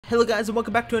Hello guys and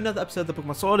welcome back to another episode of the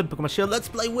Pokemon Sword and Pokemon Shield Let's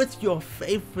Play with your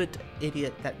favorite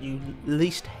idiot that you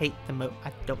least hate the most.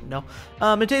 I don't know.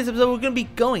 In today's episode we're going to be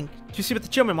going to see what the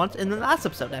children want. In the last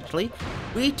episode actually,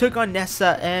 we took on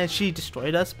Nessa and she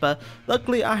destroyed us, but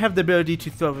luckily I have the ability to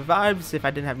throw revives. If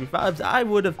I didn't have revives, I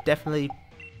would have definitely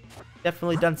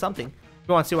done something.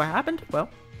 You want to see what happened? Well,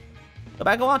 go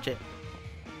back and watch it.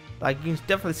 Like, you can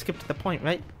definitely skip to the point,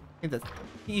 right?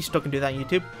 You still can do that on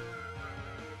YouTube.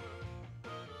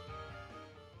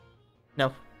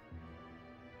 No.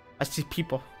 I see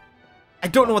people. I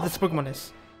don't know what this Pokemon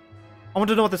is. I want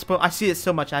to know what this Pokemon. I see it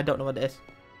so much. I don't know what it is.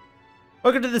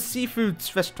 Welcome to the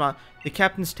Seafoods restaurant, the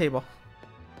captain's table.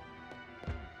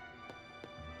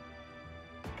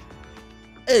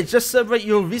 Hey, just celebrate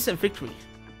your recent victory.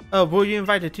 Were you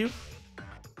invited to?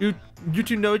 You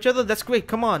two know each other? That's great.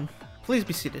 Come on. Please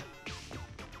be seated.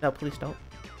 No, please don't.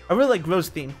 I really like Rose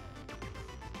theme.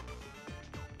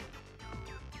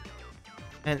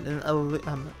 And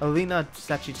Alina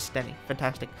is actually just standing.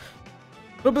 Fantastic.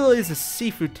 Bubble is a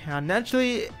seafood town.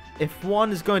 Naturally, if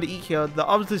one is going to eat here, the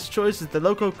obvious choice is the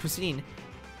local cuisine.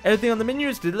 Everything on the menu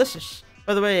is delicious.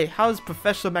 By the way, how's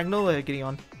Professor Magnolia getting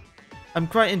on? I'm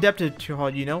quite indebted to her,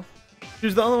 you know. She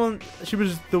was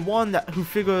the one who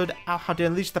figured out how to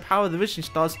unleash the power of the Wishing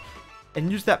Stars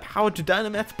and use that power to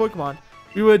Dynamax Pokemon.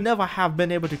 We would never have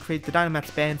been able to create the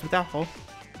Dynamax bands without her.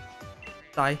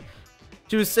 Die.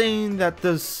 She was saying that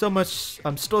there's so much,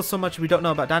 still so much we don't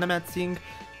know about Dynamaxing,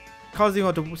 causing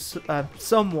her to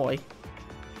some way.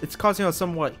 It's causing her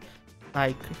some way.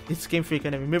 Like, it's Game Freak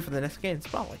and remove from the next games,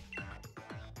 probably.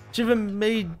 She even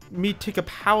made me take a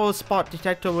power spot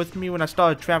detector with me when I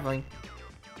started traveling.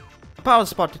 A power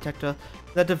spot detector,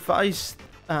 that device,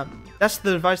 that's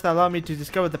the device that allowed me to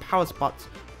discover the power spots,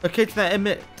 located that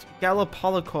emit Galar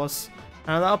Polycourse,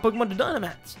 and allow Pokemon to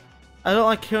Dynamax. I don't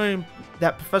like hearing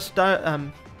that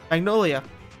Professor Magnolia.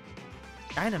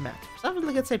 Dynamax. Was I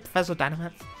really gonna say Professor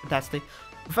Dynamax? Fantastic.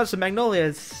 Professor Magnolia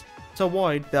is so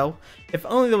worried, though. If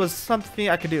only there was something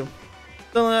I could do.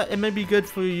 So it may be good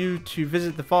for you to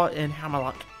visit the vault in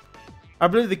Hammerlock. I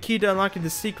believe the key to unlocking the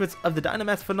secrets of the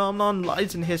Dynamax phenomenon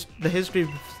lies in the history of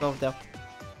itself, though.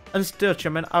 Understood,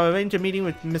 Chairman. I'll arrange a meeting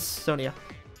with Miss Sonia.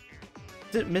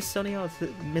 Is it Miss Sonia or is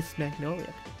it Miss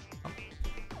Magnolia?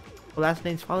 Her last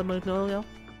name's Father Magnolia?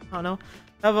 I don't know.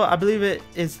 However, I believe it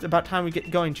is about time we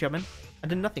get going, Chairman. I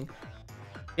did nothing.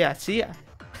 Yeah, see ya.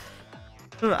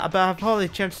 But I've hardly a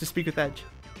chance to speak with Edge.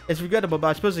 It's regrettable, but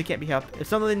I suppose it can't be helped. If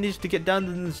something needs to get done,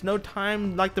 then there's no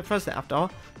time like the present after all.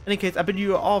 In any case, I bid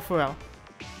you all farewell.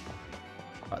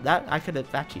 That, I could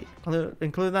have actually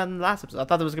included that in the last episode. I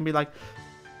thought it was going to be like,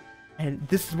 and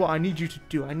this is what I need you to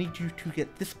do. I need you to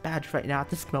get this badge right now at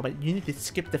this moment. You need to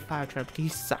skip the fire trap because he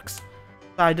sucks.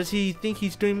 Does he think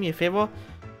he's doing me a favor?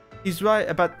 He's right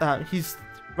about that. He's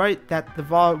right that the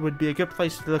vault would be a good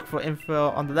place to look for info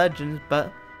on the legends,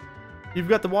 but you've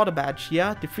got the water badge,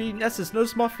 yeah? Defeating Nessa is no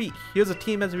small feat. Here's a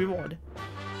team as a reward.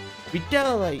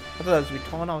 Retaliate! I thought that was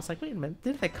return. I was like, wait a minute,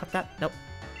 didn't they cut that? Nope.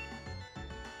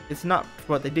 It's not,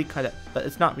 well, they did cut it, but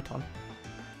it's not return.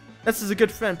 Nessa's a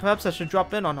good friend. Perhaps I should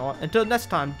drop in on her. Until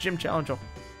next time, Gym Challenger.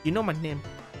 You know my name.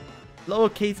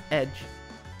 Lowercase Edge.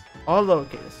 All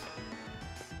lowercase.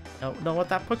 Don't know what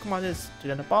that Pokemon is.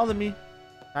 Didn't bother me.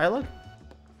 Dialogue?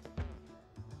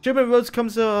 German Rose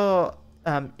comes to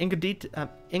incognito.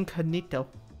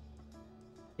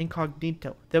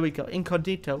 There we go.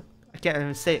 Incognito. I can't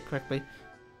even say it correctly.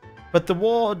 But the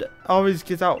ward always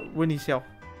gets out when he's here.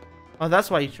 Oh,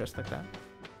 that's why he's dressed like that.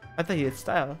 I thought he had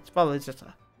style. It's probably just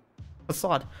a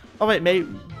facade. Oh wait, mate.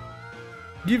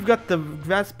 You've got the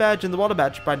grass badge and the water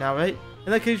badge by now, right?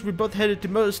 In that case, we both headed to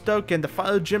Motorstoke and the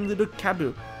final gym little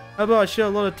Kabu. How about I share a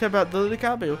little tip about the little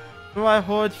Kabu? From what I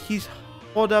heard, he's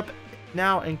holed up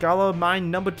now in Galar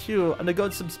Mine #2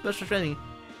 undergoing some special training.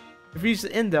 If he's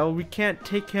in though, we can't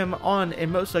take him on a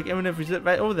Motorstoke even if he's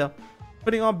right over there.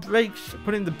 Putting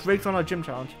the brakes on our gym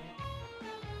challenge.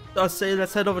 So I say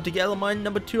let's head over to Galar Mine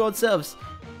 #2 ourselves.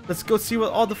 Let's go see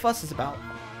what all the fuss is about.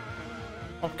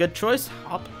 Oh, good choice,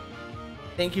 Hop.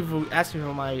 Thank you for asking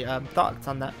for my thoughts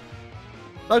on that.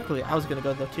 Luckily, I was gonna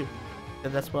go there too.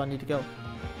 And that's where I need to go.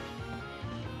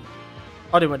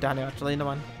 Oh, they went down there actually, no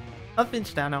one.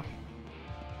 Nothing's down now.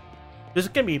 There's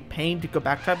gonna be a pain to go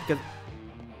backtrack because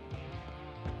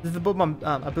this is the Pokemon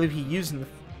I believe he used in the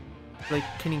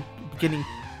beginning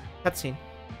cutscene.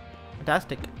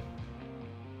 Fantastic.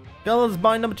 Galar's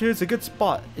Mine #2 is a good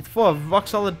spot. It's full of rock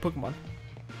solid Pokemon.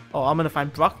 Oh, I'm gonna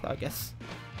find Brock though, I guess.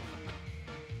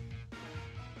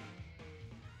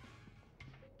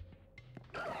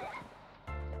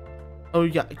 Oh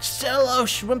yeah, Cello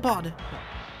Shrimpod.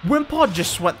 Wimpod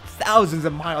just went thousands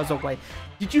of miles away.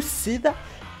 Did you see that?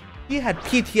 He had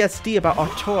PTSD about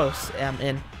Arturos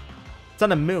in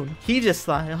Sun and Moon. He just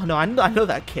like, oh no, I know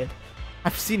that kid.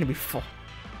 I've seen him before.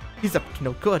 He's up to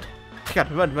no good. I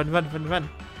gotta run.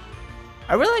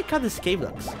 I really like how this game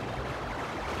looks.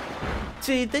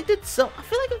 See, they did so. I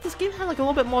feel like if this game had like a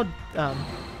little bit more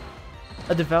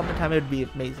a development time, it would be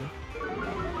amazing.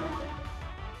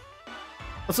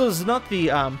 Also, it's not the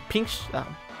pink shell.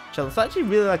 So I actually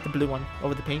really like the blue one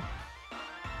over the pink.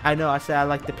 I know I said I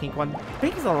like the pink one.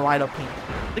 Pink is a lighter pink.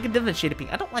 Like a different shade of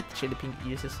pink. I don't like the shade of pink it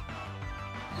uses.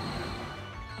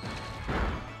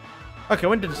 Okay,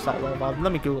 when did it start? Well,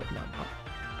 let me Google it. No.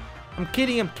 I'm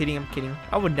kidding.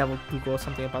 I would never Google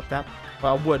something about that.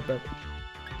 Well, I would, but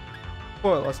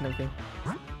spoilers and everything.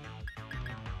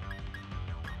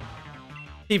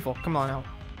 Evil, come on out.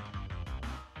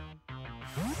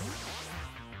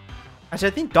 Actually,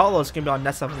 I think Dollar is gonna be on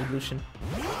next evolution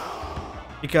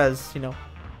because you know.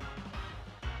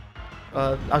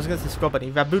 I was gonna say Scroll Bunny.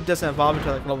 If that boot doesn't evolve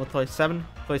until like level 37,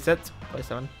 36,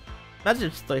 37. Imagine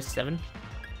it's 37.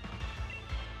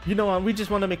 You know what? We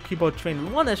just want to make people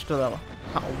train one extra level.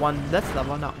 Not one less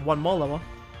level, not one more level.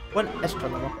 One extra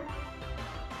level.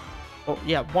 Oh,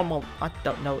 yeah, one more. I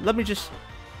don't know. Let me just.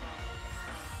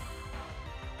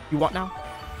 You what now?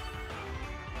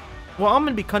 Well, I'm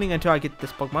gonna be cutting until I get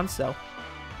this Pokemon, so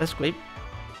that's great.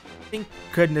 Thank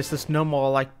goodness there's no more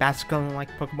like Basculin like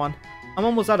Pokemon. I'm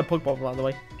almost out of Pokeballs, by the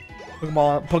way.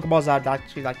 Pokeballs I'd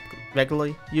actually like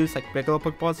regularly use, like regular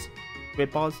Pokeballs,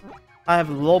 Great Balls. I have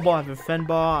a Low Ball, I have a Fen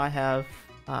Ball, I have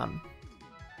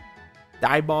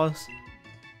Die Balls,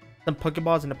 some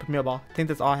Pokeballs, and a Premier Ball. I think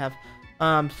that's all I have.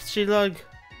 Shilug,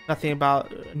 nothing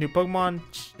about new Pokemon,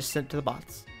 just sent to the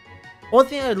bots. One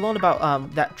thing I learned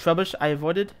about that Trubbish I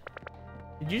avoided.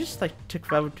 Did you just like took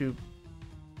forever to?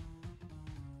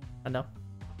 I know.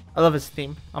 I love his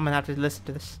theme. I'm gonna have to listen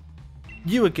to this.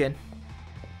 You again.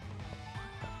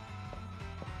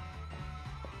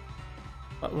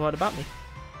 What about me?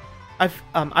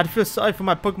 I'd feel sorry for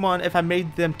my Pokemon if I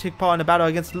made them take part in a battle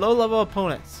against low-level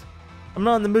opponents. I'm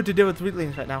not in the mood to deal with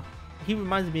weaklings right now. He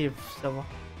reminds me of Silver.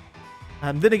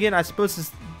 Then again, I suppose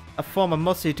it's a form of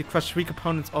mercy to crush weak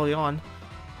opponents early on.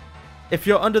 If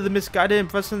you're under the misguided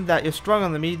impression that you're stronger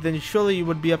than me, then surely you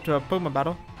would be up to a Pokemon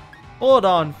battle. Hold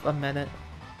on a minute.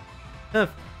 I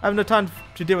have no time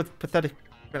to deal with pathetic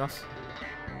criminals.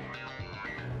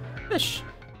 Fish.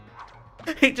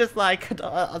 He just like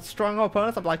a strong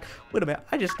opponent. I'm like, wait a minute,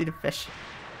 I just need a fish.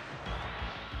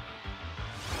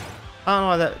 I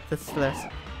don't know why that's this.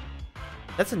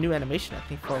 That's a new animation, I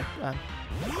think, for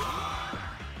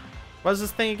what was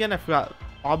this thing again? I forgot.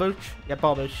 Barboach? Yeah,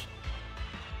 Barboach.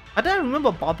 I don't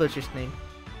remember Barboach's name.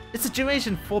 It's a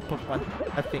Generation 4 Pokemon,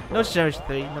 I think. No, it's Generation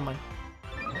 3. Never mind.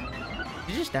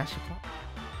 Did you just dash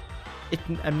it?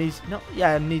 Amnesia. No,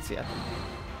 yeah, Amnesia.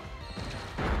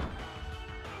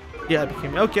 Yeah, it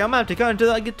became okay. I'm gonna have to go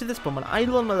until I get to this Pokemon. I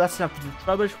learned my lesson after the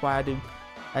Trubbish, why I do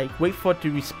like wait for it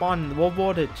to respawn in the World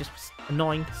War. It just was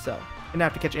annoying, so I'm gonna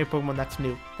have to catch any Pokemon that's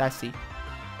new that I see.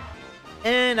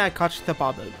 And I caught the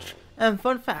Barboach. And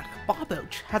fun fact,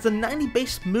 Barboach has a 90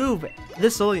 base move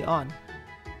this early on.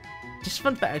 Just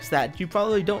fun facts that you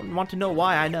probably don't want to know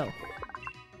why I know.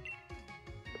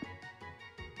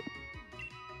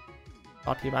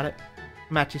 Salty about it.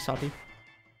 I'm actually salty.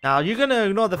 Now you're gonna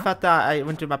ignore the fact that I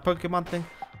went to my Pokemon thing.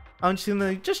 I'm just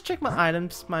gonna just check my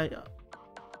items,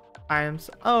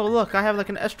 Oh look, I have like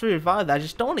an extra revive that I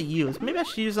just don't want to use. Maybe I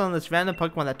should use it on this random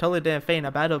Pokemon that totally didn't faint in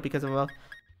a battle because of a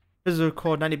physical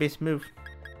core 90 base move.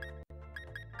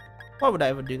 Why would I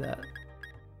ever do that?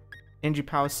 Energy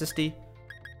Power 60.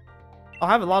 Oh,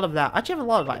 I have a lot of that. I actually have a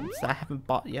lot of items that I haven't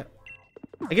bought yet.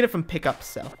 I get it from pickup,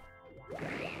 so.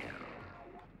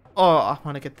 Oh, I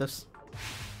want to get this.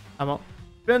 I won't.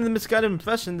 If you're in the misguided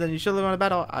impression, then you surely want to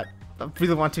battle. I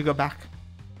really want to go back.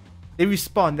 They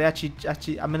respawn. They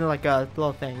actually, I'm in like a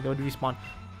little thing. They would respawn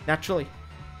naturally.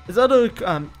 It's other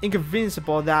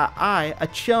inconceivable that a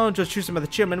challenger chosen by the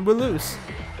chairman, will lose.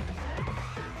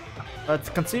 But it's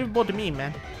conceivable to me,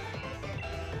 man.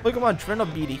 Pokemon Trainer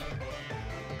Bede.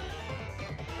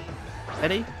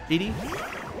 Bede? Bede?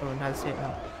 I don't know how to say it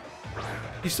now.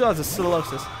 He still has a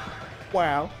Solosis.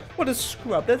 Wow, what a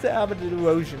scrub. That's an avid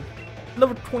erosion.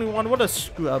 Level 21, what a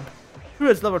scrub. Who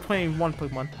has level 21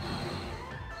 Pokemon?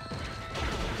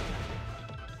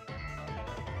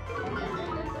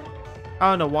 I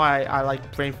don't know why I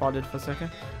like brain farted for a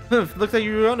second. Looks like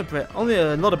you were on a bit. Only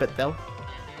a little bit though.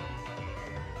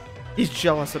 He's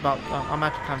jealous about. I'm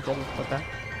actually kind of jealous about that.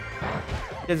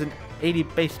 He has an 80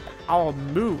 base power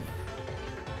move.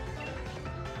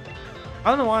 I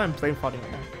don't know why I'm brain farting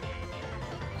right now.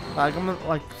 Like I'm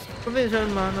like something telling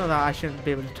me that I shouldn't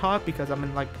be able to talk because I'm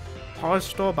in like pause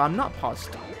store, but I'm not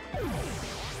paused.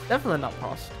 Definitely not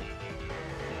paused.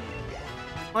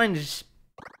 Mine is just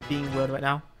being weird right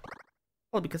now.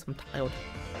 Probably because I'm tired.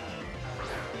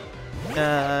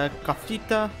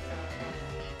 Kafita.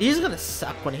 He's gonna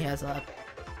suck when he has a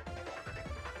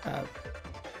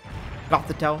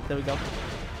Gothitelle. There we go.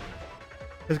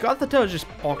 Because Gothitelle is just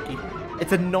bulky.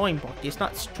 It's annoying bulky. It's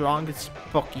not strong, it's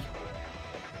bulky.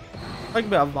 Like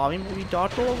about evolving, maybe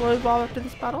Dartle will evolve after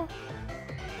this battle?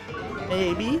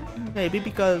 Maybe. Maybe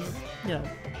because, you know,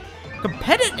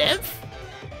 competitive?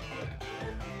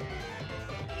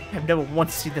 I've never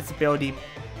once seen this ability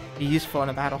be useful in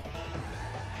a battle.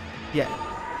 Yeah.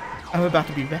 I'm about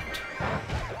to be wrecked.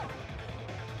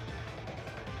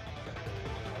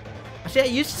 Actually, I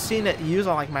used to see it used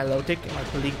on like my Milotic in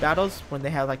like league battles when they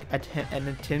have like an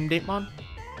Intimidate mod.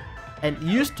 And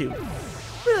used to.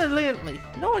 Brilliantly.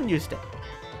 No one used it.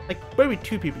 Like maybe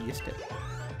 2 people used it.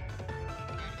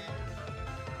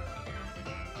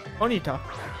 Onita.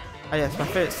 Oh yeah, it's my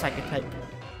favorite psychic type.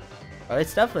 Oh,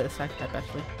 it's definitely a psychic type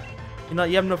actually. You know,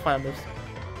 you have no fire moves.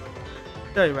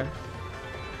 Very right.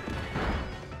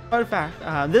 Fun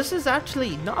fact, this is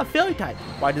actually not a fairy type.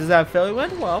 Why does it have fairy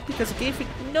wind? Well, because the game freak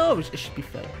knows it should be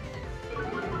fairy.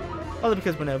 Only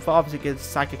because when it evolves it gets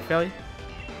psychic fairy.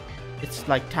 It's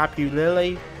like Tapu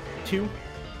Lele 2.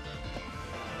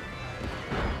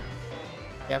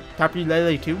 Yeah, Tapu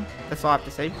Lele 2. That's all I have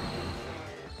to say.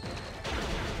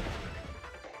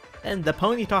 And the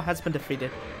Ponyta has been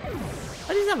defeated.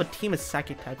 Why does he have a team of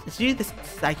psychic types? Is he the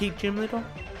psychic gym leader?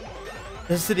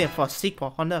 This is sitting for a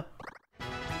sequel. Oh no.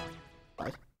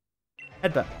 Right.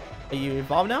 Headbutt. Are you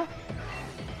evolved now?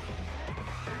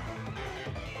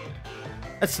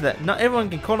 That's that. Not everyone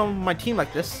can call on my team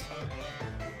like this.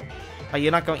 Are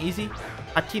you not going easy?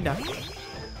 Atina.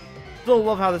 Still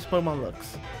love how this Pokemon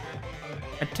looks.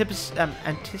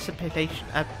 Anticipation.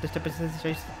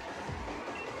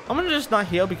 I'm gonna just not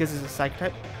heal because it's a psychic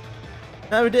type.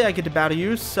 Every day I get to battle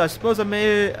you, so I suppose I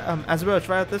may as well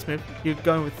try out this move. You're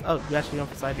going with you're actually going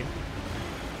for side beam.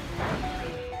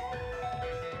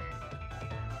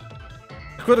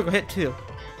 Critical hit too.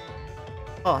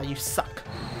 Oh, you suck.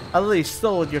 I literally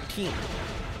stole your team.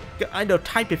 I know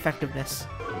type effectiveness.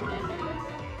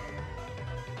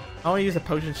 I want to use a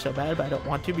potion so bad, but I don't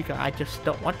want to because I just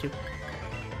don't want to.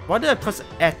 Why did I press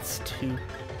X to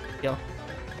heal?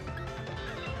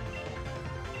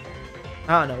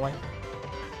 I don't know why.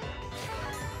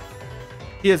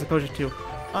 He has a potion too.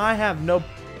 I have no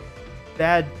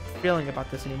bad feeling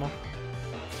about this anymore.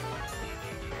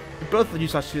 We both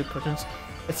use our shield potions,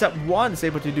 except one is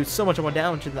able to do so much more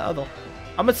damage than the other.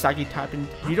 I'm a psychic type, and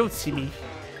you don't see me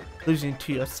losing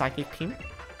to your psychic team.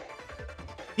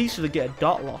 He should get a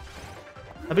dot law.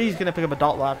 I bet he's gonna pick up a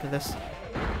dot law after this.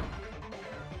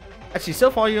 Actually,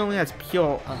 so far he only has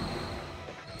pure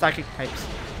psychic types.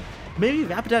 Maybe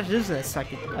Rapidash isn't a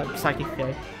psychic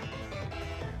fairy.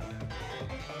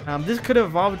 This could have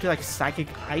evolved into like psychic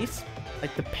ice,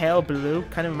 like the pale blue.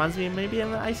 Kind of reminds me maybe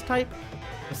of an ice type.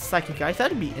 A psychic ice,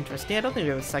 that'd be interesting. I don't think we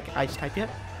have a psychic ice type yet.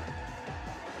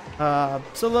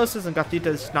 Solosis and Gothita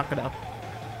is not gonna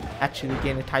actually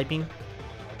gain a typing.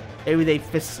 Maybe they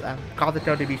fist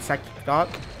Gothita to be psychic dark,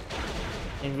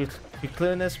 and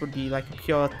Reclureness would be like a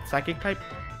pure psychic type.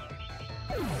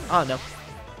 I don't know.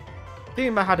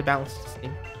 Thinking about how to balance this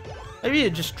thing. Maybe you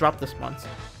just drop this once.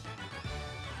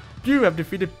 You have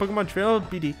defeated Pokemon Trainer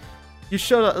Bede. You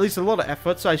showed at least a lot of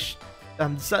effort, so I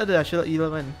decided I should let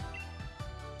you in.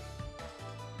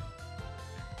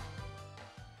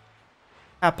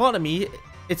 Pardon me,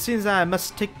 it seems that I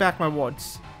must take back my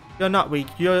words. You're not weak,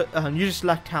 you just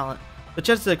lack talent. The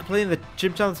chances of completing the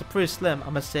gym challenge are pretty slim, I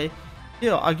must say.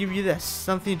 Here, I'll give you this,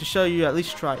 something to show you at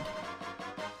least tried.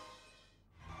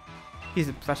 He's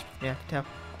impressed with me, I can tell.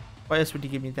 Why else would you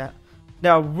give me that?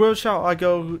 Now, where shall I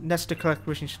go next to collect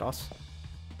wishing stars?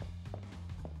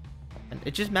 And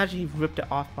it just imagine he ripped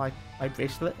it off my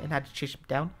bracelet and had to chase him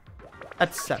down.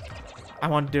 That's sad. I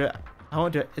want to do it. I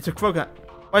want to do it. It's a Krogan.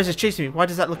 Why is it chasing me? Why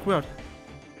does that look weird?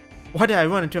 Why did I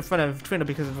run into front of a trainer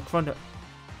because of a Krogan?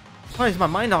 Why is my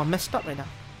mind all messed up right now?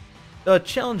 The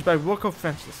challenge by Rocco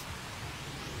Francis.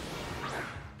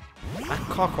 A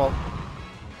cockle.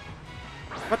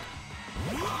 What?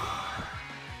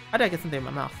 How did I get something in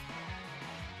my mouth?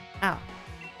 Ow.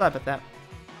 Sorry about that.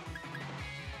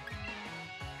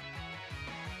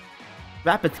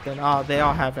 Rapid Spin. Oh, they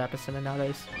all have Rapid Spin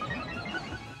nowadays.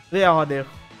 They all do.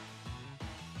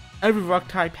 Every rock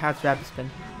type has Rapid Spin.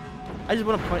 I just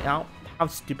want to point out how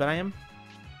stupid I am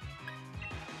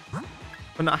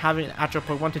for not having an actual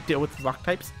Pokemon to deal with rock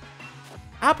types.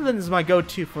 Applin is my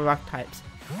go-to for rock types.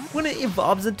 When it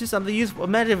evolves into something useful,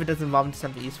 imagine if it doesn't evolve into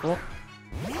something useful.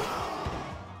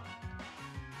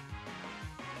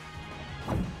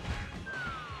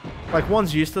 Like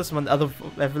one's useless when the other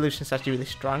evolution is actually really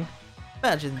strong.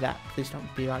 Imagine that. Please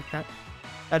don't be like that.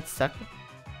 That'd suck.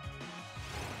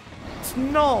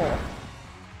 Snow!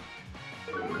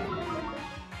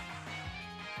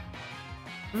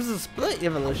 If this is a split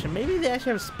evolution, maybe they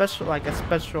actually have a special,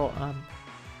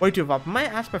 way to evolve. I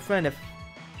might ask my friend if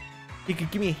he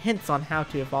could give me hints on how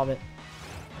to evolve it.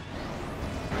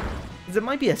 Because it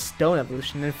might be a stone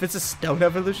evolution, and if it's a stone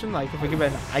evolution, like if I give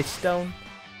it an ice stone,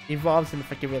 it evolves, and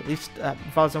if I give it at least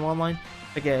evolves in one line,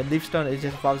 like a leaf stone, it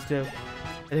just evolves to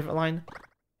a different line.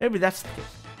 Maybe that's the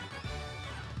case.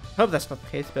 I hope that's not the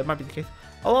case, but it might be the case.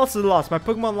 I also lost. My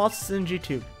Pokemon lost its energy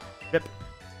too. Rip.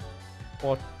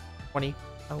 420.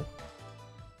 Oh. Is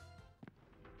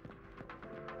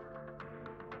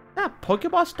that a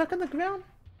Pokeball stuck in the ground?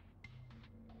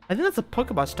 I think that's a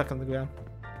Pokeball stuck in the ground.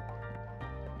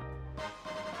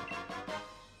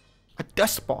 A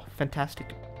dust ball.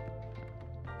 Fantastic.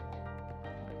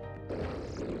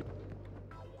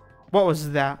 What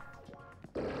was that?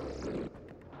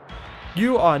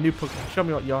 You are a new Pokemon. Show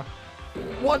me what you are.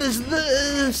 What is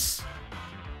this?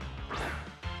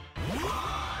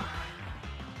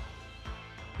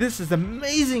 This is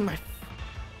amazing, my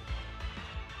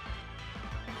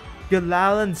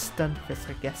Galar Stunfisk,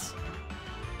 I guess.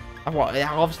 Oh, well,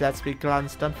 yeah, obviously that's big Galar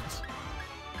Stunfisk.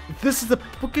 This is a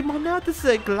Pokemon now. This is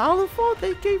a Galar.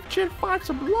 They gave Gen 5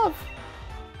 some love.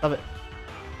 Love it.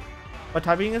 What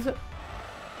typing is it?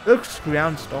 It looks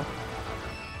ground still.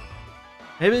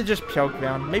 Maybe it's just pure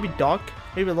ground. Maybe dark.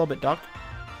 Maybe a little bit dark.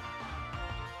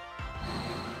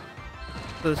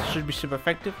 So this should be super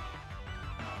effective.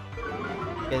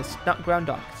 It's not ground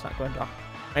dark. It's not ground dark.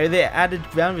 Maybe they added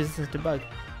ground resistance to bug.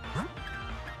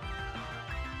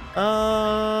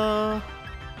 Oh,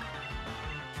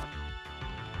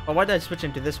 why did I switch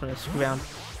into this one? It's ground.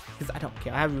 Because I don't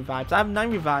care. I have revives. I have 9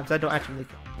 revives. I don't actually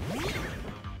care.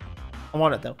 I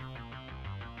want it though.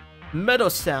 Metal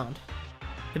sound.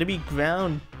 Could it be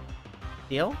ground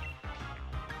steel?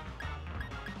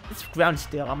 It's ground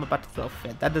steel. I'm about to throw a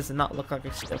fit. That does not look like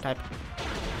a steel type.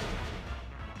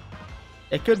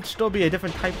 It could still be a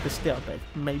different type of steel, but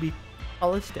maybe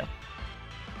probably steel.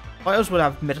 What else would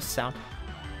have metal sound?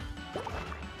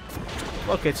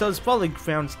 Okay, so it's probably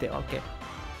ground steel. Okay.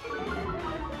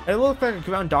 It looks like a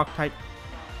ground dark type.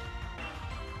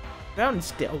 Ground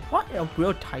steel. What a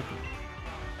real typing.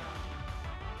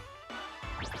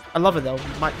 I love it though.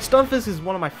 My Stunfisk is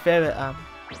one of my favorite. I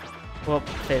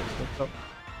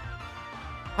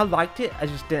liked it. I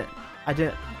just didn't.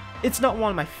 It's not one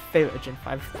of my favorite Gen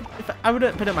 5. I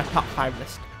wouldn't put it in my top 5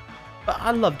 list, but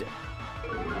I loved it.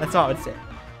 That's all I would say.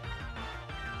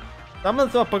 So I'm gonna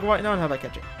throw a Pokemon right now and have I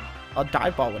catch it. I'll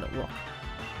dive ball when it will.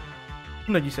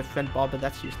 I'm gonna use a friend ball, but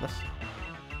that's useless.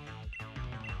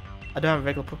 I don't have a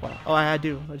regular Pokemon. Oh, I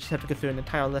do. I just have to go through an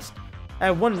entire list. I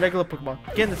have 1 regular Pokemon.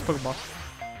 Get in this Pokemon.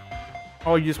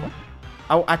 I'll use one.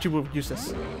 I actually will use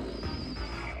this.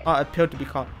 Appeal to be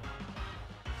caught.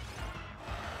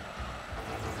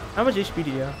 How much HP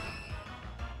do you have?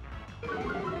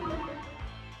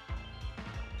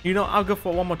 You know, I'll go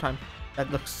for it one more time. That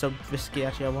looks so risky,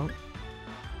 actually, I won't.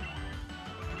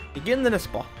 You get in the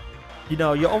nest ball. You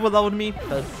know, you overloaded me, but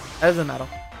that doesn't matter.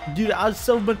 Dude, I was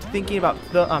so much thinking about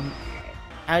the,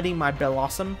 adding my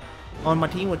Blossom on my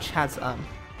team, which has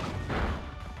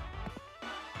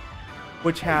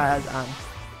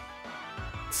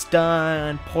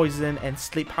stun, poison, and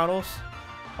sleep powders.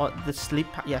 Or the sleep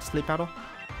powder.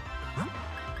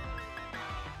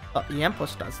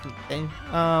 Yampush does the thing.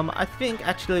 I think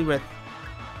actually with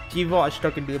Devo, I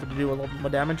still can be able to do a little bit more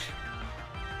damage.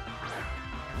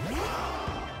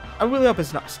 I really hope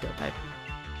it's not steel type.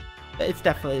 It's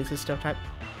definitely a steel type.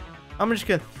 I'm just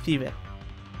gonna thieve it.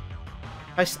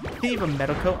 If I thieve a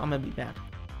metal coat, I'm gonna be mad.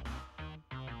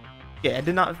 Yeah, I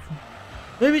did not.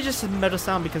 Maybe just a metal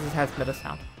sound because it has metal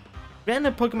sound.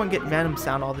 Random Pokemon get random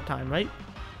sound all the time, right?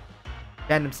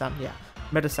 Random sound, yeah.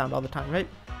 Metal sound all the time, right?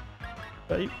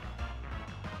 Right?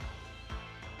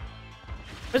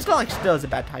 It's not like steel is a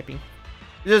bad typing.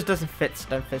 It just doesn't fit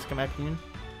Stunfisk in my opinion.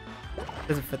 It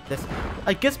doesn't fit this.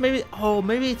 I guess maybe,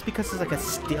 maybe it's because it's like a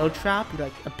steel trap,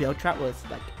 like a build trap was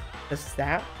like just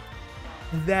that.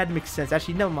 That makes sense.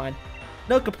 Actually, never mind.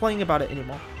 No complaining about it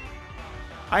anymore.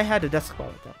 I had a desk ball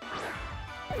with that.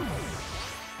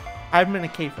 I'm in a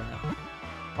cave right now.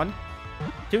 1,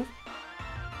 2,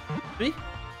 3.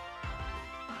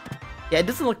 Yeah, it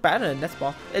doesn't look bad in a nest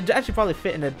ball. It actually probably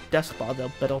fit in a desk ball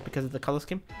though, better because of the color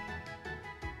scheme.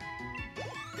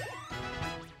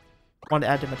 want to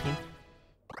add to my team.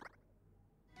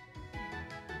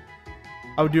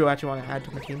 I do actually want to add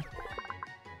to my team.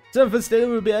 Stunfisk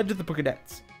Stadium will be added to the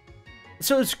Pokédex.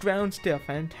 So it's ground steel,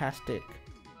 fantastic.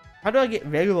 How do I get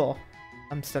regular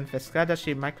Stunfisk? That's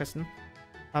actually my question.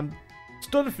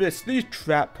 Stunfisk, these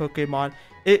trap Pokemon.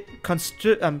 It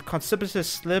conspicuously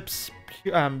slips.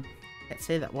 Can't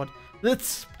say that one.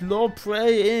 Let's lure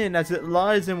prey in as it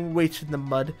lies and waits in the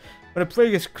mud. When a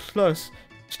prey gets close,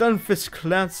 Stunfisk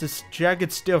clamps its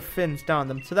jagged steel fins down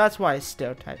them, so that's why it's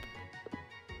steel type.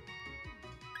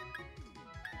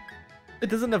 It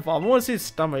doesn't evolve. I want to see its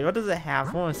stomach. What does it have?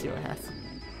 I want to see what it has.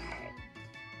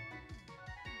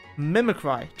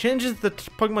 Mimicry changes the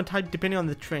Pokemon type depending on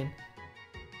the terrain.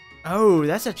 Oh,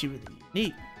 that's actually really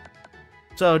neat.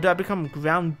 So do I become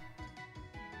grass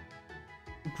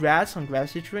on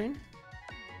grassy terrain?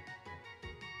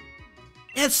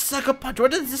 It's Sucker Punch. Where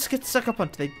does this get Sucker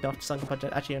Punch? They don't Sucker Punch.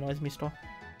 It actually annoys me still.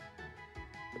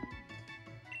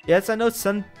 Yes, I know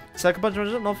Sucker Punch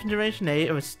was nerfed in Generation 8.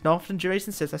 It was nerfed in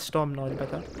Generation 6. I still am annoyed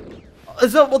about that.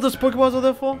 Is that what those Pokeballs are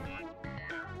there for?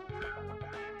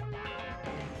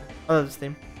 I love this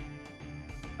theme.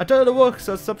 I told you to work,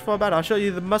 so it's up for a battle. I'll show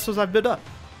you the muscles I've built up.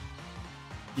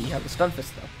 You have a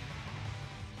Stunfisk though.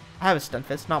 I have a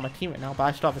Stunfisk, not my team right now, but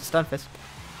I still have a Stunfisk.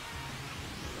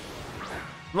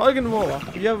 Roggenroller.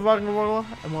 If you have a Roggenroller,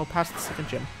 and we'll pass the second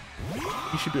gym.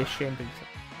 You should be ashamed of yourself.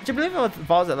 But you believe it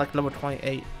evolves at like level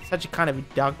 28. It's actually kind of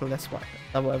ridiculous what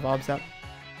level it evolves at.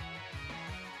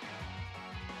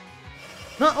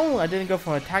 Not only I didn't go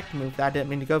for an attack move that I didn't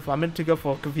mean to go for, I meant to go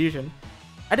for confusion.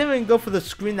 I didn't even go for the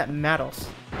screen that matters.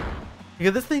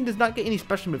 Because this thing does not get any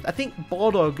special moves. I think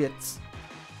Baldo gets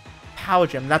Power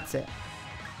Gem, that's it.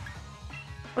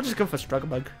 I'll just go for Struggle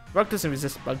Bug. Rock doesn't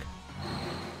resist Bug.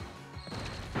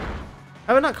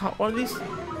 Have I not caught one of these?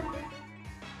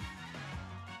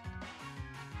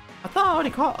 I thought I already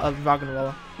caught a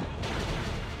Roggenroller.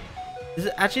 Does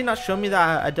it actually not show me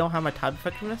that I don't have my type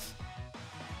effectiveness?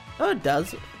 Oh, it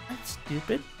does. That's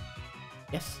stupid.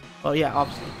 Yes. Oh yeah,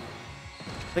 obviously.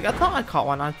 Like, I thought I caught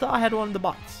one. I thought I had one of the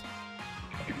bots.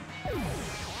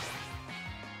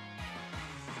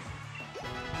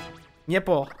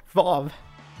 Yeppo, evolve.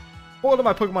 All of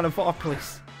my Pokemon evolve,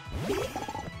 please.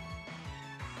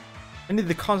 I need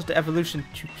the constant evolution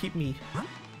to keep me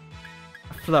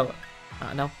afloat.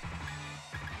 No.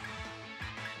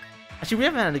 Actually, we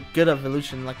haven't had a good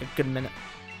evolution in like a good minute.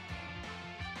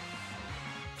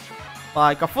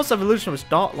 Like, our first evolution was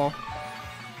Dartlaw.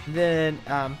 Then,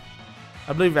 I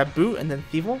believe Raboot and then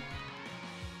Thievul.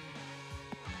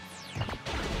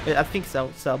 I think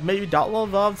so. So maybe Dartlaw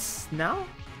evolves now?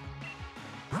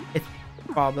 It's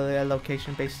probably a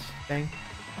location-based thing.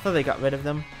 I thought they got rid of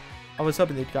them. I was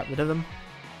hoping they got rid of them.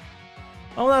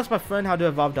 I'll ask my friend how to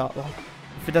evolve Dartlaw.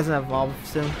 If it doesn't evolve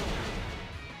soon.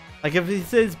 Like if he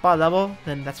says by level,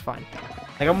 then that's fine.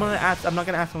 Like I'm not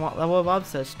gonna ask him what level it evolves,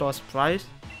 so it's still a surprise.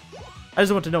 I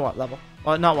just want to know what level.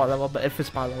 Well, not what level, but if it's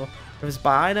by level. If it's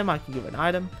by item, I can give it an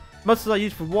item. Most I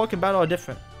use for walk and battle are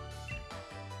different.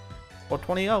 Or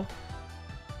 20-0.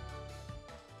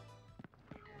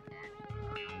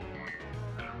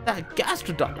 That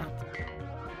Gastrodon.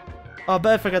 Oh,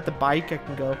 but if I got the bike, I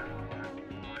can go.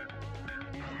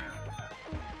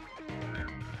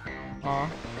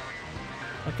 Aw.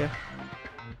 Okay.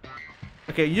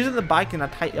 Okay, using the bike in a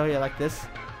tight area like this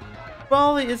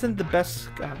probably isn't the best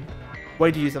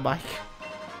way to use a bike.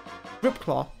 Grip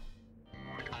Claw.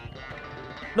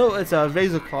 No, it's a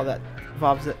Razor Claw that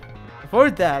evolves it.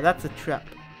 Avoid that, that's a trap.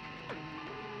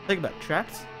 Think about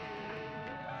traps.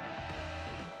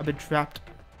 I've been trapped.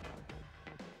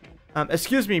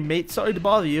 Excuse me, mate. Sorry to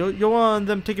bother you. You're one of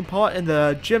them taking part in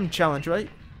the gym challenge, right?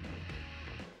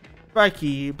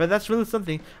 Crikey, but that's really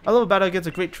something. I love a battle against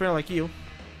a great trainer like you.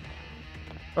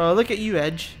 Look at you,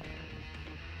 Edge.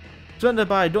 Surrounded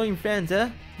by adoring fans, eh?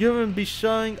 You'll be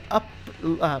showing up.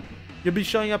 You'll be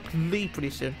showing up late pretty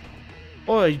soon.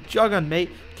 Oi, jog on, mate.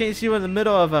 Can't you see we're in the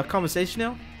middle of a conversation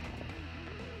now?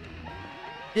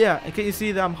 Yeah, and can't you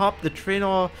see that I'm Hop, the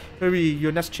trainer, maybe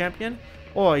your next champion?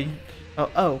 Oi.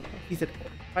 Oh, he said,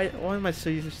 why am I so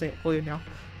used to saying earlier now?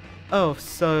 Oh,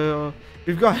 so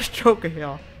we've got a joker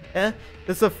here. Eh?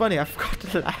 That's so funny, I forgot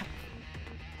to laugh.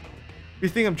 You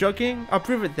think I'm joking? I'll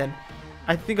prove it then.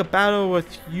 I think a battle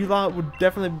with you lot would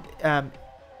definitely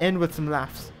end with some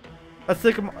laughs. Let's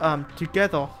take them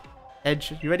together.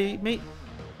 Edge, you ready, mate?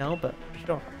 No, but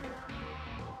sure.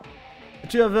 The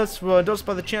two of us were endorsed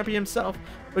by the champion himself.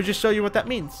 We'll just show you what that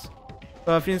means.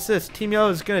 If you insist, Team Yellow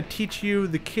is gonna teach you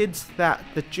the kids that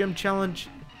the gym challenge.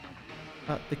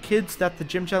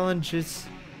 Is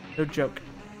no joke.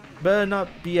 Better not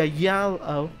be a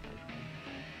yellow.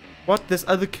 What? This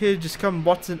other kid just come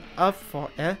Watson up for,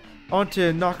 eh? I want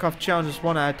to knock off challenges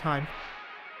one at a time.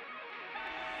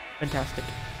 Fantastic.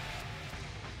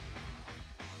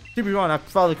 To be wrong, I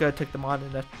probably could have took them on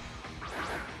in a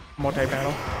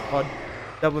multi-battle or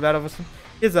double battle or something.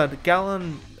 Here's a Galar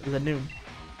Mine.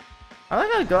 I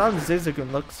like how Galar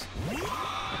Zigzagoon looks.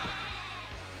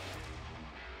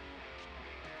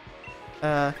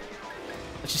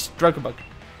 It's just Struggle Bug.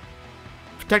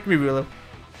 Protect me, Willow.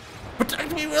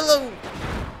 Protect me, Willow!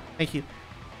 Thank you.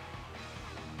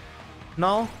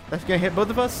 No, that's gonna hit both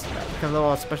of us. That can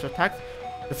lower our special attacks.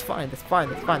 That's fine, that's fine,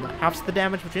 that's fine. That halves the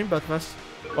damage between both of us.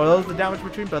 Or lowers the damage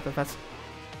between both of us.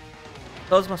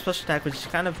 Lowers my special attack, which is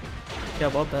kind of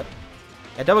terrible, but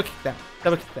yeah, double kick that.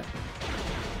 Double kick that.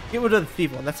 Get rid of the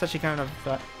thief one. That's actually kind of a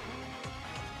threat.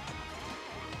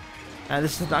 And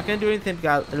this is not gonna do anything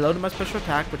because I loaded my special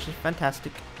attack, which is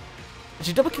fantastic. And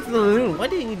she double kicked the Lanoon. Why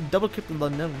didn't you double kick the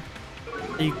Lanoon?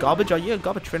 Are you garbage? Are you a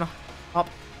garbage trainer? Hop.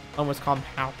 Almost call him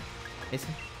how.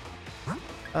 Mason.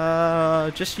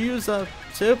 Just use a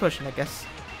super potion, I guess.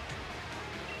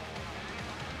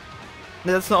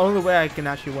 That's the only way I can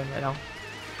actually win right now.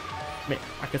 I mean,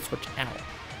 I can switch out.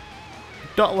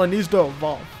 Dotla needs to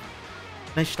evolve.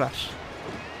 Nice slash.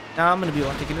 Now I'm gonna be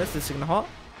taking this. This is gonna hot.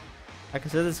 I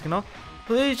can say this is gonna.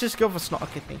 Please just go for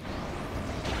Snarky thing.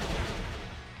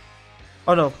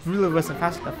 Oh no, really wasn't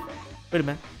fast enough. Wait a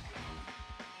minute.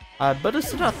 But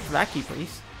it's not Thracky,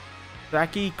 please.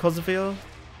 Thracky, Kozaville.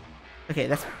 Okay,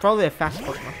 that's probably a fast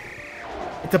Pokemon.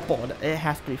 It's a board. It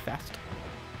has to be fast.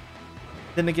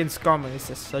 Then again, Skarmory is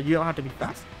this, so you don't have to be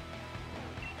fast.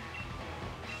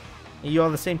 And you're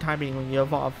the same timing when you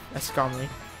evolve as Skarmory.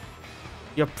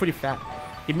 You're pretty fast.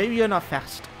 Okay, maybe you're not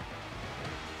fast.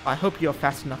 I hope you're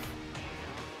fast enough.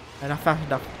 Not fast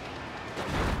enough.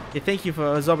 Okay, thank you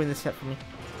for absorbing this set for me.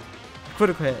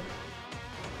 Critical hit.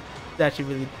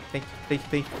 Actually, really, thank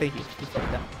you. Just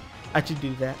like that. I should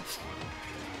do that.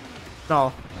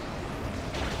 No.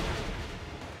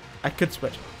 I could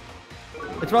switch.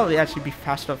 It'd probably actually be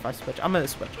faster if I switch. I'm gonna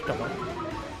switch, don't worry.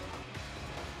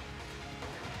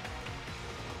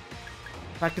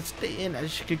 If I could stay in, I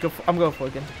just could go for, I'm going for it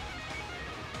again.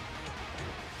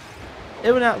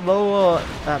 Even at lower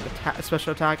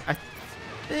special attack, I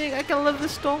think I can live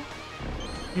this storm.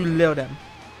 You live them.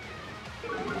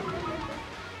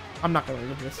 I'm not gonna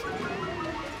live this.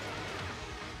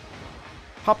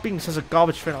 Hopping says a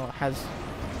garbage trainer has.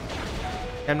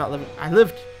 I'm not living. I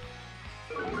lived.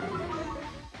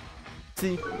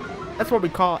 See, that's what we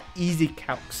call easy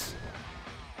calcs.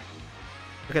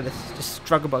 Look at this, just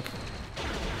Struggle Bug.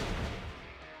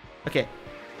 Okay,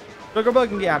 Struggle Bug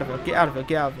can get out of it. Get out of it.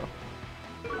 Get out of it.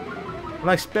 I'm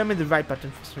like spamming the right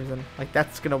button for some reason. Like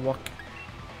that's gonna work.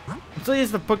 I'm still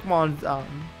using the Pokemon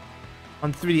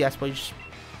on 3DS, where you just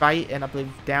right and I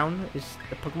believe down is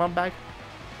the Pokemon bag.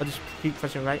 I'll just keep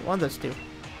pressing right. One of those two.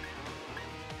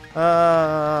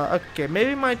 Okay,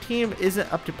 maybe my team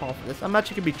isn't up to par for this. I'm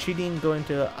actually gonna be cheating going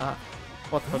to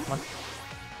fourth Pokemon.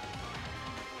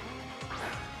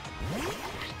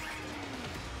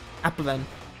 Applin.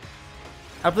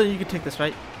 Applin, you can take this,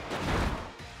 right?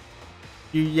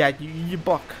 You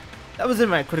buck. That was in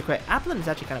my critical hit. Applin is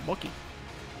actually kind of bulky.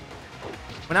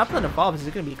 When Applin evolves,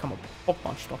 it's gonna become a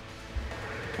Pokemon store.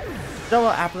 So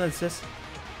Applin is this.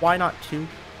 Why not 2?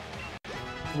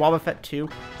 Wobbuffet 2.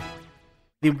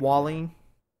 The Walling.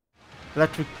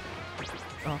 Electric.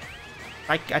 Oh.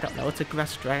 I don't know. It's a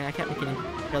grass dragon. I can't make any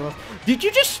pillows. Did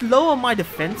you just lower my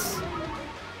defense?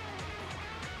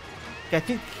 Okay, I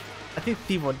think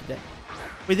Thivo did it.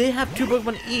 Wait, they have 2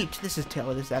 Pokemon each. This is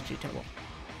terrible. This is actually terrible.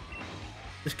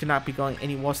 This cannot be going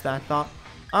any worse than I thought.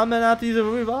 I'm gonna have to use a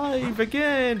revive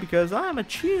again because I'm a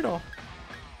cheater.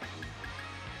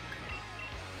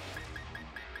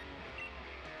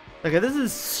 Okay, this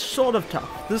is sort of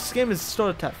tough. This game is sort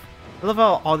of tough. I love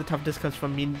how all the toughness comes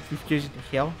from me refusing to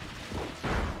heal.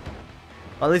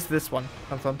 Or at least this one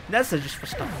comes from. That's just for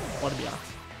stuff, I want to be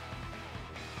honest.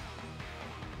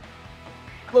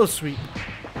 Low sweep.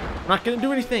 I'm not gonna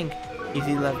do anything.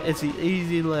 Easy lift. It's the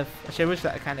easy lift. Actually, I wish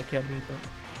that kind of killed me, but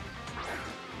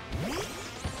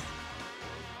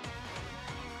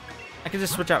I can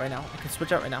just switch out right now.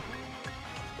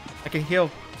 I can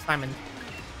heal Simon.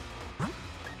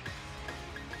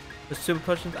 The super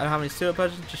potions. I don't have any super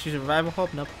potions. Just use revival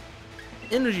hope. Nope.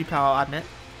 Energy power, I admit.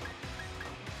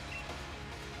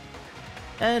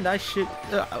 And I should.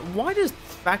 Why does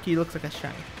Thracky look like a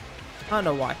shiny? I don't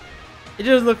know why. It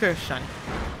just looks like a shiny.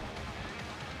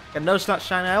 I know it's not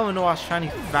shiny. I don't know how shiny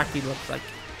Thracky looks like.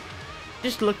 It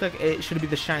just looked like it should be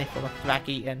the shiny form of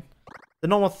Thracky, and the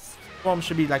normal form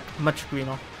should be like much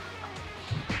greener.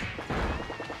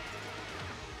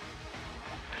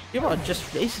 People are just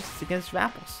racist against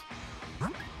rappers.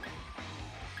 At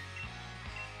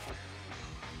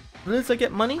least I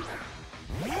get money.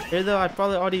 Even though I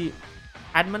probably already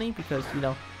had money because, you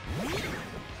know,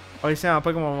 already sent out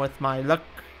Pokemon with my luck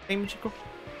thing.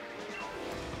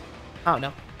 I don't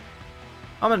know.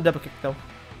 I'm gonna double kick though.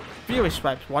 Fury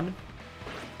swipes. 1,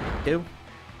 2,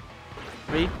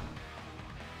 3,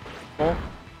 4,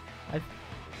 5.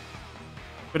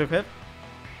 Could have hit.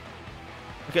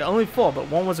 Okay, only 4, but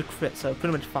 1 was a crit, so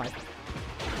pretty much 5.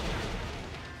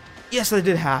 Yes, I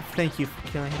did half. Thank you for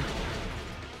killing him.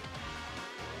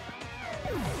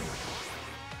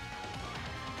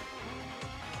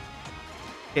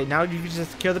 Okay, now you can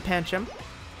just kill the Pancham.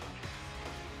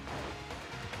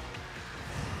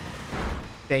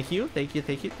 Thank you, thank you,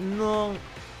 thank you. No.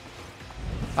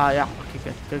 Yeah.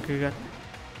 Okay, good.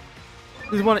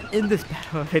 I just want to end this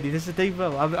battle already. This is a big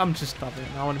battle. I'm just stopping it.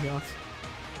 I want to be honest.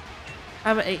 I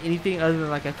haven't ate anything other than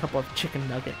like a couple of chicken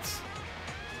nuggets.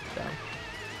 So.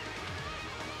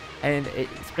 And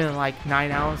it's been like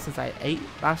 9 hours since I ate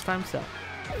last time, so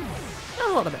a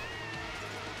little bit.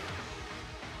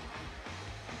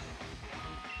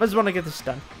 I just want to get this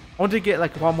done. I want to get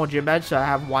like 1 more gym badge so I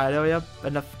have wide area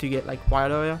enough to get like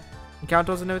wide area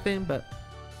encounters and everything, but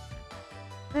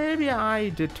maybe I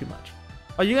did too much.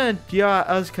 Are you gonna yell at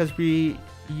us because we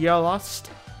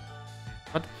lost?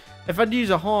 What? If I'd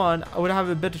use a horn, I would have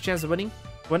a better chance of winning.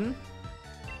 Please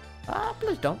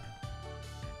don't.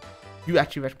 You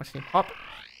actually wrecked my steam. Hop.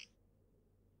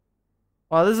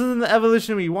 Well, this isn't the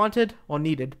evolution we wanted or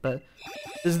needed, but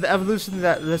this is the evolution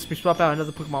that lets me swap out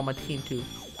another Pokemon on my team to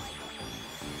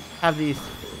have the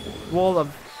wall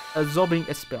of absorbing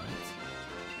experience.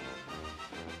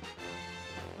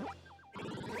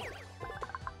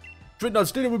 Dreadnought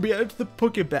Stadium will be added to the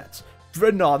Pokebats.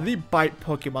 Dreadnought, the bite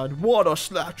Pokemon,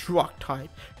 Water/Rock type.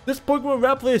 This Pokemon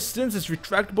rapidly extends its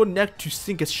retractable neck to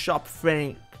sink its sharp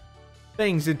fangs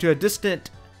into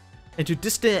distant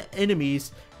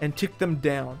enemies and take them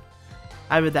down.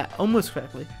 I read that almost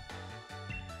correctly.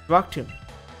 Rock Tomb.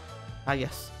 Ah,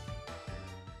 yes.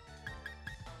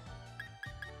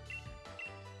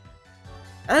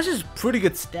 That's just pretty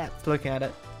good stats looking at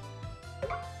it.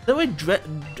 The way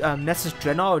Ness's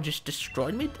Dreadnought just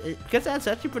destroyed me, because that's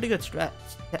actually pretty good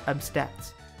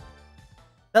stats.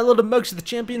 That little mug's the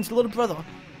champion's little brother.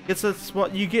 Guess that's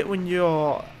what you get when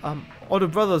your older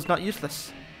brother is not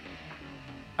useless.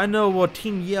 I know we're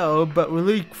Team Yellow, but we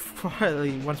leave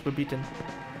quietly once we're beaten.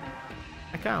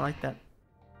 I kind of like that.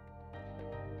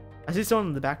 I see someone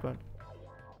in the background.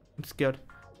 I'm scared.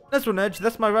 That's one Edge.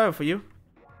 That's my rival for you.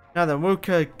 Now then, where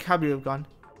could Kabu have gone?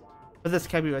 But that's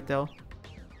Kabu right there.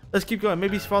 Let's keep going.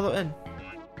 Maybe he's farther in.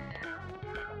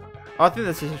 Oh, I think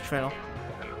this is a trainer.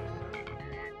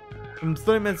 I'm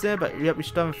 30 minutes there, but yep, we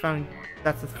still haven't found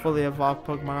that's a fully evolved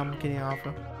Pokemon I'm getting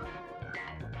alpha.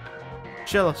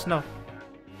 Shello, Snow.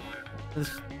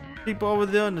 There's people over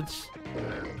there and it's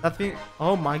nothing.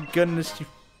 Oh my goodness, you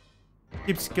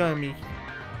keep scaring me.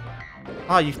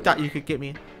 Oh, you thought you could get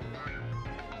me.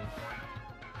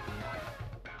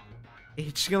 Hey,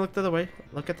 just gonna look the other way.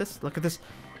 Look at this, look at this.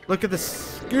 Look at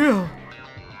this skill.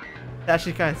 That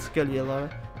actually kind of scared me a little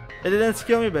bit. It didn't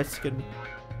scare me, but it scared me.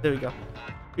 There we go.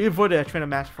 We avoided a trainer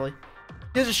masterfully.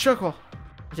 Here's a Shuckle.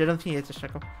 Which I don't think it's a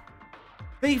Shuckle.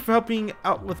 Thank you for helping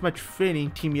out with my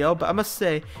training, Team Yell, but I must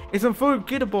say, it's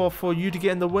unforgettable for you to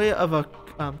get in the way of a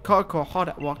Carcore hard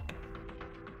at work.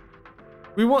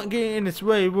 We won't get in its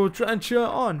way, we'll try and cheer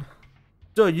on.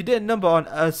 So, you did a number on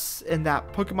us in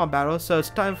that Pokemon battle, so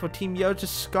it's time for Team Yell to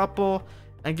scalpel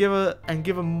and give a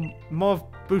more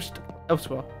boost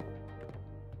elsewhere.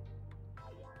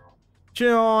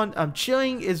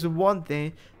 Cheering is one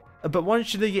thing, but one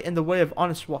shouldn't get in the way of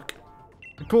honest work.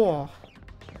 Cool.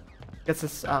 Guess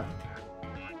it's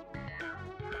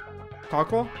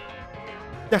Carcore?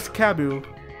 That's Kabu.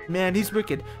 Man, he's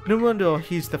wicked. No wonder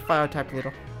he's the fire type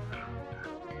leader.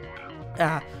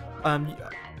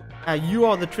 You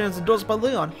are the trainers endorsed by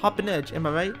Leon. Hop and Edge, am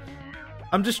I right?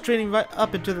 I'm just training right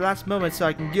up until the last moment so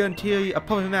I can guarantee you a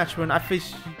perfect match when I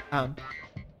face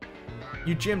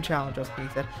you gym challengers, he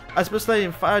said. I specialize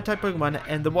in fire type Pokemon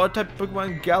and the water type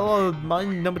Pokemon Galar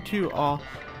Mine #2 are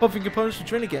perfect opponents to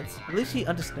train against. At least he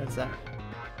understands that.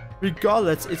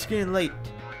 Regardless, it's getting late.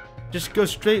 Just go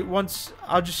straight once.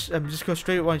 I'll just go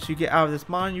straight once you get out of this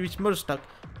mine. You reach Motorstuck.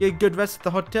 Get a good rest at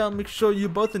the hotel. Make sure you're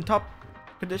both in top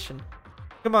condition.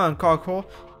 Come on, Carcore.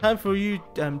 Time for you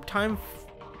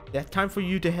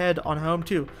to head on home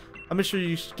too. I'll make sure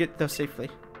you get there safely.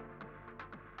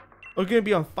 We're gonna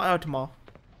be on fire tomorrow.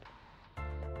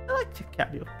 I like to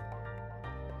cap you.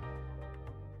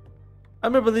 I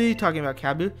remember Lee talking about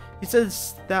Kabu. He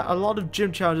says that a lot of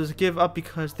gym challengers give up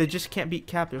because they just can't beat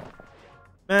Kabu.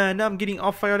 Man, now I'm getting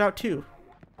all fired out too.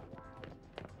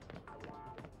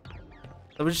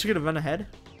 So we're just gonna run ahead.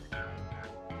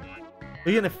 Are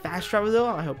we gonna fast travel though?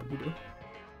 I hope we do.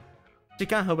 I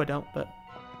can't hope I don't, but...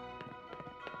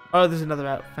 Oh, there's another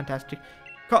route. Fantastic.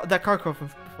 That car call from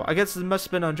before. I guess it must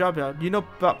have been on job yard. You know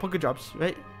about poker jobs,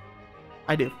 right?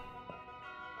 I do.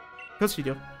 Of course you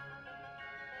do.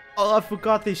 Oh, I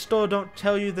forgot they still don't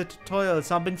tell you the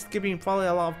tutorials. I've been skipping probably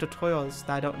a lot of tutorials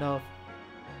that I don't know.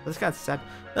 That's kind of sad.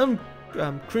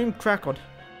 Cream crackled.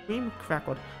 Cream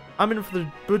crackled. I'm in for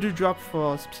the Bede drop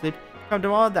for some sleep. Come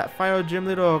tomorrow, that fire gym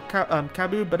leader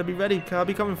Kabu better be ready, cause I'll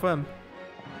be coming for him.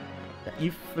 Yeah,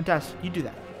 you fantastic. You do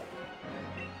that.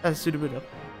 That's a SOOOOO.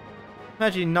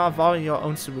 Imagine not evolving your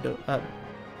own SOOOOO.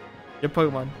 Your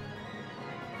Pokemon.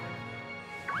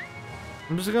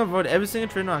 I'm just gonna avoid every single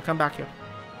trainer and come back here.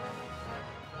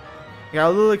 Yeah,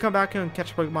 I'll literally come back here and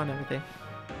catch Pokemon and everything.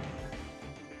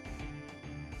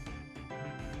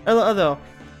 Hello.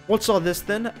 What's all this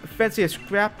then? Fancy a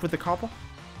scrap with a copper?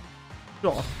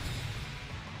 Sure.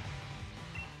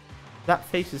 That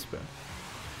face is burned.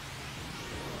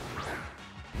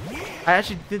 I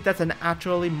actually think that's an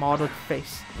actually modeled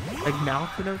face. Like mouth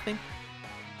and everything.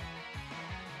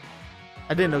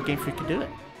 I didn't know Game Freak could do it.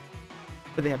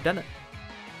 But they have done it.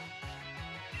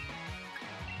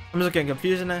 I'm just getting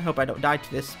confused and I hope I don't die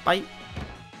to this bite.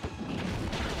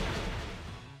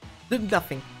 Did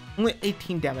nothing. Only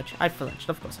 18 damage. I flinched,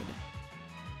 of course I did.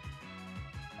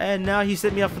 And now he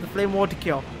set me up for the flame wall to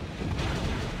kill.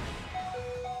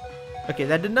 Okay,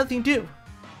 that did nothing too.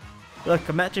 Look,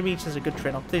 imagine me as a good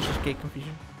trainer. Please just get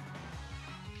confusion.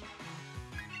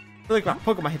 I feel like my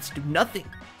Pokemon hits do nothing.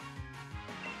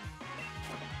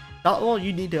 Not all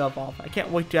you need to evolve. I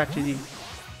can't wait to actually.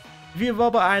 If you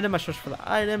evolve by item, I search for the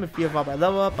item. If you evolve by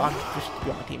level up, I'm just be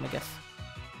on my team, I guess.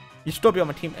 You still be on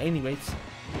my team anyways.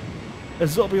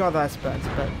 It's still be all the aspects,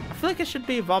 but I feel like it should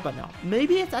be evolved by now.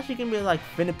 Maybe it's actually gonna be like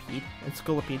Venipede and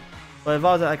Scolipede, but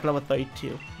evolves at like level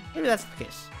 32. Maybe that's the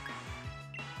case.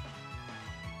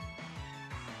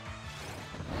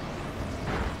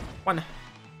 One.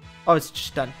 Oh, it's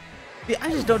just done. See, I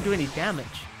just don't do any damage.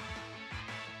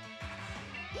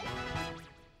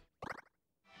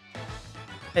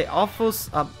 Hey,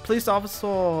 police officer,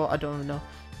 I don't know.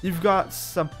 You've got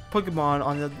some Pokemon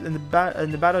on in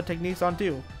the battle techniques on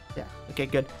too. Yeah. Okay,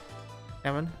 good.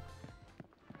 Cameron.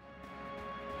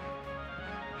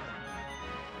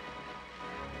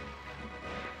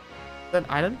 Is that an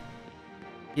item?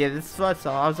 Yeah, this is what I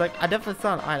saw. I was like, I definitely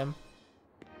saw an item.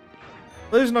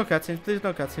 Please no cutscene. Please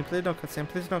no cutscene. Please no cutscene.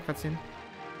 Please no cutscene.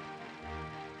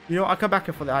 You know, I'll come back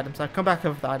here for the items. I'll come back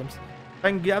here for the items. If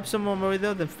I can grab some more money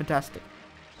though, then fantastic.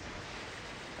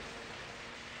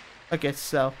 Okay,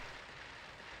 so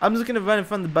I'm just gonna run in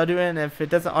front of the Bede, and if it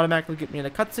doesn't automatically get me in a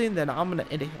cutscene, then I'm gonna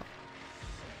end it here.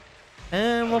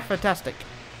 And well, fantastic.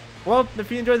 Well, if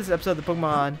you enjoyed this episode of the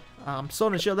Pokemon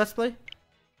Sword and Shield Let's Play,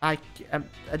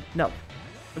 no.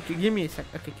 Okay, give me a sec.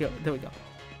 Okay, cool. There we go.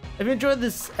 If you enjoyed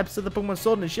this episode of the Pokemon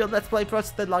Sword and Shield Let's Play,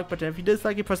 press the like button. If you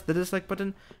dislike it, press the dislike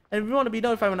button. And if you want to be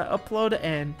notified when I upload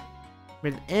and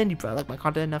you probably like my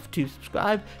content enough to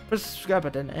subscribe, press the subscribe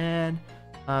button, and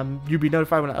you'll be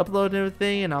notified when I upload and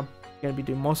everything. And I'm gonna be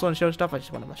doing more Sword and Shield stuff. I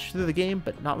just want to rush through the game,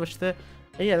 but not rush through it.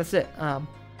 And yeah, that's it.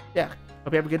 Yeah.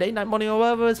 Hope you have a good day, night, morning, or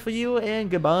whatever it's for you, and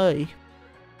goodbye.